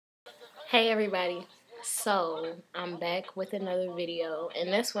Hey everybody, so I'm back with another video,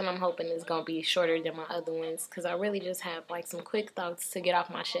 and this one I'm hoping is going to be shorter than my other ones because I really just have like some quick thoughts to get off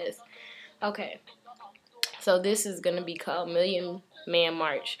my chest. Okay, so this is going to be called Million Man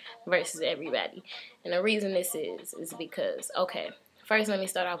March versus Everybody, and the reason this is because, okay, first let me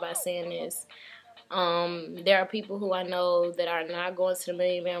start off by saying this. There are people who I know that are not going to the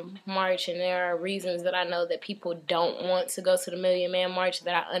Million Man March, and there are reasons that I know that people don't want to go to the Million Man March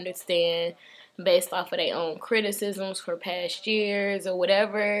that I understand based off of their own criticisms for past years or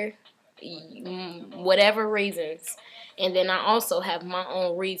whatever reasons. And then I also have my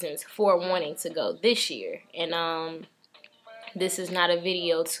own reasons for wanting to go this year. And this is not a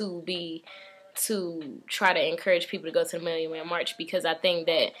video to try to encourage people to go to the Million Man March, because I think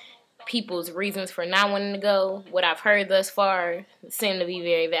that people's reasons for not wanting to go, what I've heard thus far, seem to be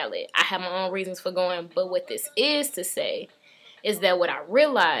very valid. I have my own reasons for going, but what this is to say is that what I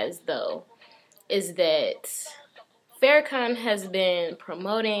realized, though, is that Farrakhan has been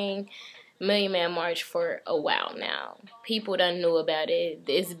promoting Million Man March for a while now. People done knew about it.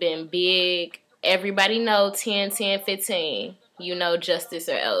 It's been big. Everybody know 10, 10, 15. You know, justice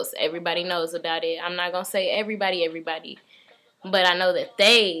or else. Everybody knows about it. I'm not going to say everybody. But I know that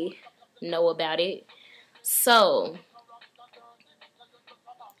they know about it. So,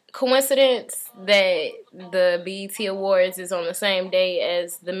 coincidence that the BET Awards is on the same day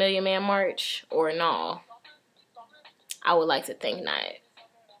as the Million Man March, or no? I would like to think not.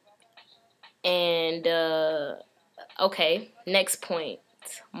 And, okay, next point.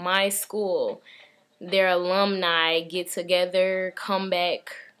 My school, their alumni get together, comeback,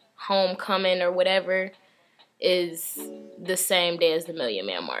 homecoming, or whatever, is the same day as the Million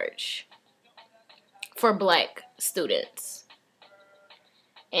Man March for black students.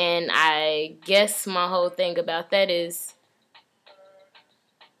 And I guess my whole thing about that is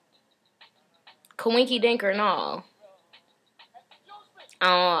coinky dink or no.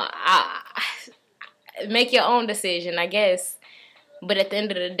 I make your own decision, I guess. But at the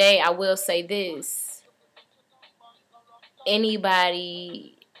end of the day, I will say this.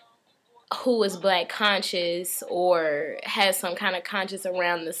 Anybody who is black conscious or has some kind of conscience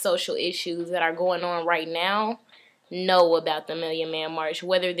around the social issues that are going on right now know about the Million Man March.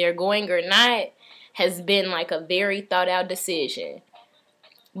 Whether they're going or not has been like a very thought out decision.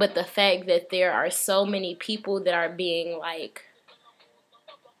 But the fact that there are so many people that are being like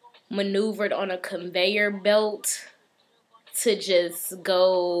maneuvered on a conveyor belt to just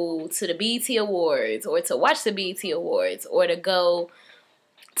go to the BET Awards or to watch the BET Awards or to go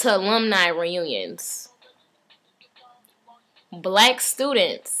to alumni reunions. Black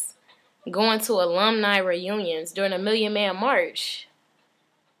students going to alumni reunions during a Million Man March.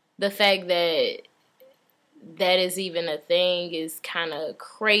 The fact that that is even a thing is kind of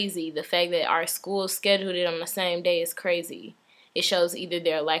crazy. The fact that our school scheduled it on the same day is crazy. It shows either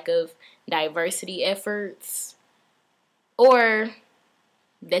their lack of diversity efforts or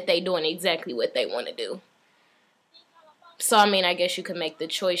that they doing exactly what they want to do. So, I mean, I guess you can make the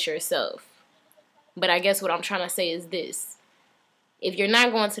choice yourself. But I guess what I'm trying to say is this. If you're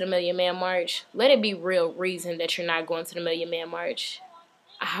not going to the Million Man March, let it be real reason that you're not going to the Million Man March.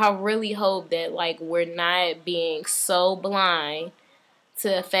 I really hope that, like, we're not being so blind to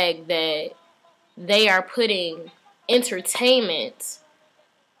the fact that they are putting entertainment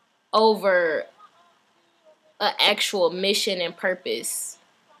over an actual mission and purpose.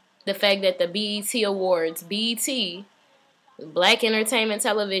 The fact that the BET Awards, BET, Black Entertainment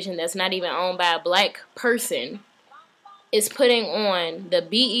Television that's not even owned by a black person, is putting on the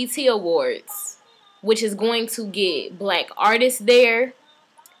BET Awards, which is going to get black artists there,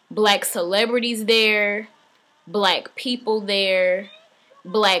 black celebrities there, black people there,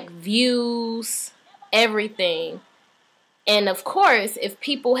 black views, everything. And of course, if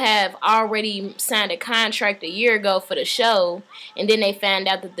people have already signed a contract a year ago for the show, and then they find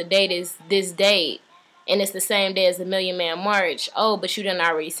out that the date is this date, and it's the same day as the Million Man March, oh, but you done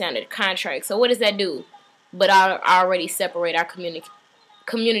already signed a contract. So what does that do? But I already separate our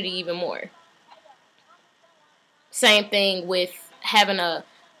community even more. Same thing with having a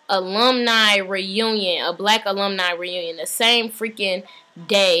alumni reunion, a black alumni reunion, the same freaking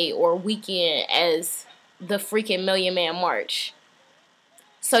day or weekend as the freaking Million Man March.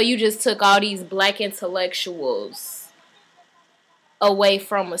 So you just took all these black intellectuals away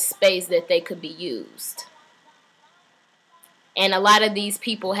from a space that they could be used. And a lot of these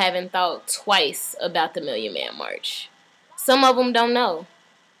people haven't thought twice about the Million Man March. Some of them don't know.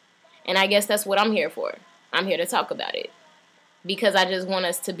 And I guess that's what I'm here for. I'm here to talk about it. Because I just want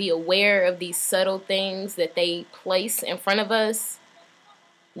us to be aware of these subtle things that they place in front of us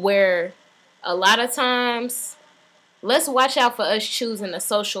where a lot of times, let's watch out for us choosing a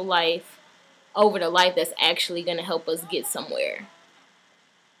social life over the life that's actually going to help us get somewhere.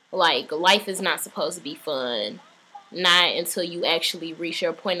 Like, life is not supposed to be fun. Not until you actually reach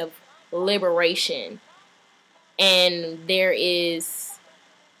your point of liberation. And there is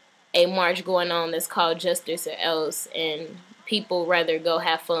a march going on that's called Justice or Else, and people rather go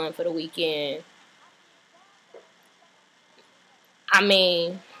have fun for the weekend. I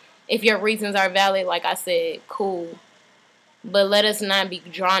mean, if your reasons are valid, like I said, cool. But let us not be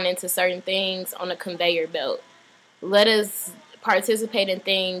drawn into certain things on a conveyor belt. Let us participate in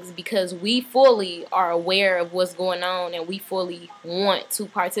things because we fully are aware of what's going on and we fully want to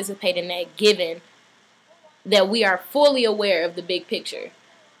participate in that, given that we are fully aware of the big picture.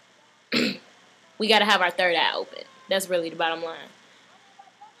 We got to have our third eye open. That's really the bottom line.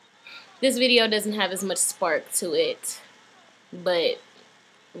 This video doesn't have as much spark to it, but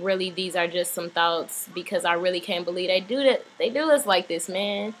really these are just some thoughts because I really can't believe they do that. They do us like this,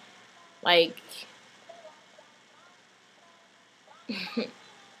 man. Like,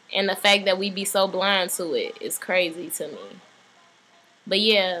 and the fact that we be so blind to it is crazy to me. But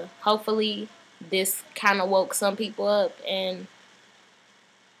yeah, hopefully this kind of woke some people up, and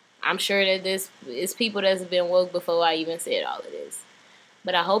I'm sure that this is people that's been woke before I even said all of this.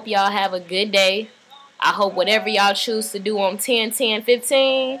 But I hope y'all have a good day. I hope whatever y'all choose to do on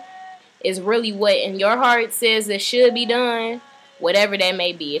 10/10/15 is really what in your heart says that should be done, whatever that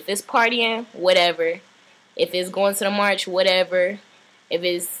may be. If it's partying, whatever. If it's going to the march, whatever. If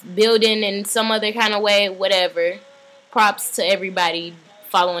it's building in some other kind of way, whatever. Props to everybody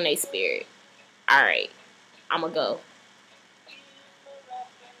following their spirit. Alright, I'ma go.